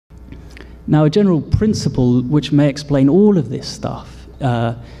Now, a general principle which may explain all of this stuff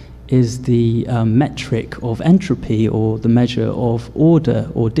is the metric of entropy, or the measure of order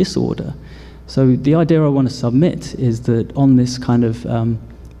or disorder. So the idea I want to submit is that on this kind of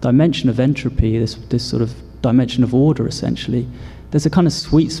dimension of entropy, this sort of dimension of order, essentially, there's a kind of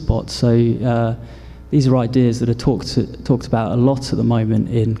sweet spot. So these are ideas that are talked about a lot at the moment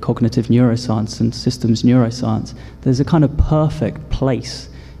in cognitive neuroscience and systems neuroscience. There's a kind of perfect place.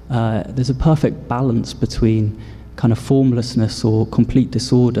 There's a perfect balance between kind of formlessness or complete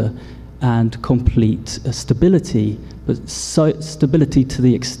disorder and complete stability, but stability to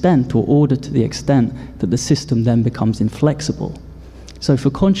the extent, or order to the extent, that the system then becomes inflexible. So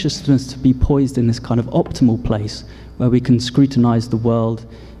for consciousness to be poised in this kind of optimal place where we can scrutinize the world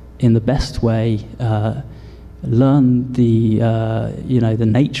in the best way, learn the the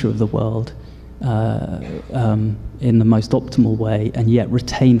nature of the world in the most optimal way, and yet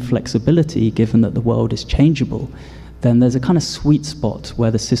retain flexibility given that the world is changeable, then there's a kind of sweet spot where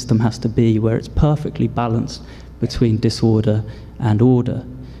the system has to be, where it's perfectly balanced between disorder and order.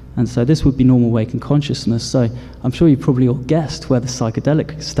 And so this would be normal waking consciousness. So I'm sure you probably all guessed where the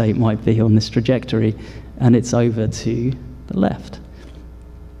psychedelic state might be on this trajectory, and it's over to the left.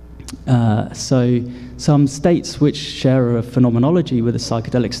 So some states which share a phenomenology with a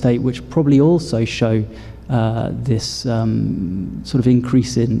psychedelic state, which probably also show this sort of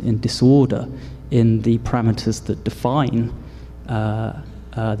increase in disorder in the parameters that define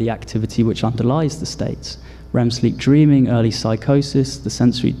the activity which underlies the states. REM sleep dreaming, early psychosis, the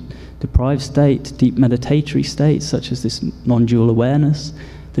sensory deprived state, deep meditatory states such as this non-dual awareness,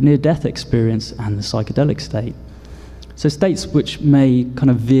 the near-death experience, and the psychedelic state. So states which may kind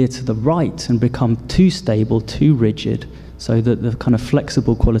of veer to the right and become too stable, too rigid, so that the kind of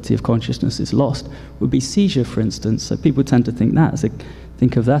flexible quality of consciousness is lost, would be seizure, for instance. So people tend to think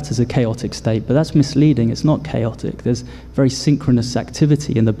of that as a chaotic state, but that's misleading. It's not chaotic. There's very synchronous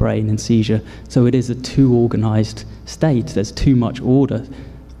activity in the brain in seizure, so it is a too organized state. There's too much order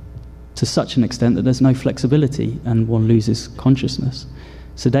to such an extent that there's no flexibility and one loses consciousness.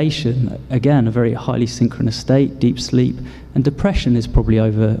 Sedation, again, a very highly synchronous state, deep sleep, and depression is probably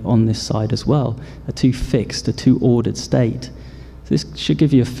over on this side as well, a too fixed, a too ordered state. So this should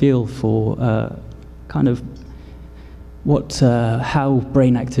give you a feel for kind of how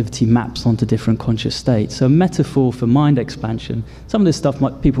brain activity maps onto different conscious states. So a metaphor for mind expansion. Some of this stuff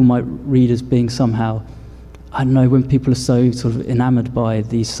people might read as being somehow, I don't know, when people are so sort of enamored by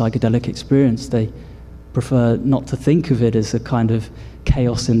the psychedelic experience, they prefer not to think of it as a kind of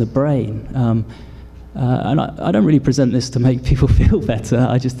chaos in the brain. And I don't really present this to make people feel better.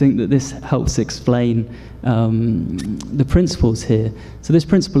 I just think that this helps explain the principles here. So this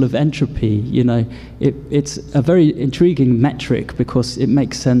principle of entropy, it's a very intriguing metric because it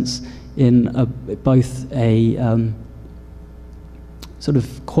makes sense in both a sort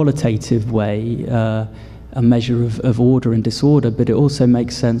of qualitative way, a measure of order and disorder, but it also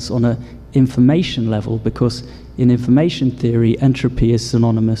makes sense on an information level, because in information theory, entropy is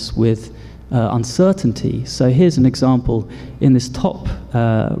synonymous with uncertainty. So here's an example. In this top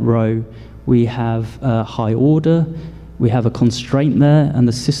row, we have high order, we have a constraint there, and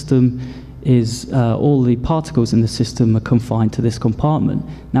the system is, all the particles in the system are confined to this compartment.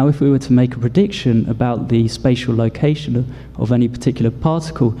 Now, if we were to make a prediction about the spatial location of any particular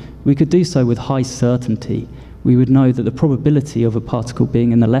particle, we could do so with high certainty. We would know that the probability of a particle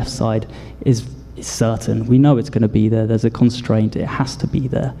being in the left side is certain. We know it's going to be there. There's a constraint. It has to be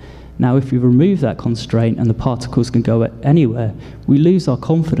there. Now, if we remove that constraint and the particles can go anywhere, we lose our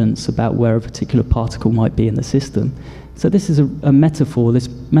confidence about where a particular particle might be in the system. So this is a metaphor. This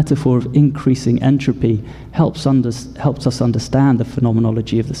metaphor of increasing entropy helps us understand the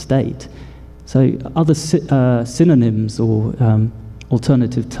phenomenology of the state. So other synonyms or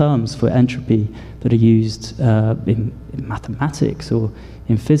alternative terms for entropy that are used in mathematics or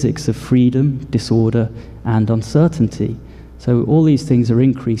in physics are freedom, disorder, and uncertainty. So all these things are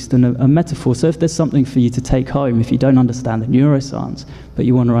increased, and a metaphor. So if there's something for you to take home, if you don't understand the neuroscience, but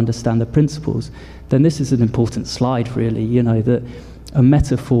you want to understand the principles, then this is an important slide, really, that a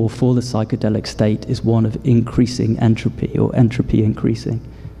metaphor for the psychedelic state is one of increasing entropy, or entropy increasing.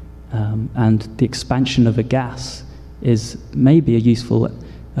 And the expansion of a gas is maybe a useful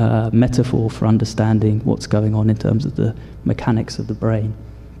metaphor for understanding what's going on in terms of the mechanics of the brain.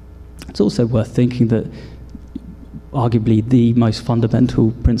 It's also worth thinking that arguably the most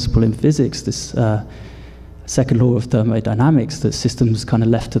fundamental principle in physics, this second law of thermodynamics, that systems kind of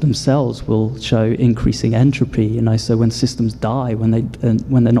left to themselves will show increasing entropy. So when systems die, when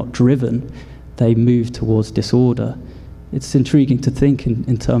they're not driven, they move towards disorder. it's intriguing to think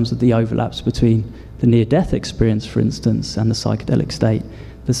in terms of the overlaps between the near-death experience, for instance, and the psychedelic state,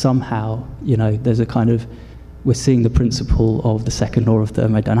 that somehow, you know, there's a kind of, we're seeing the principle of the second law of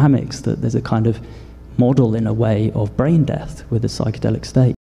thermodynamics, that there's a kind of model in a way of brain death with the psychedelic state.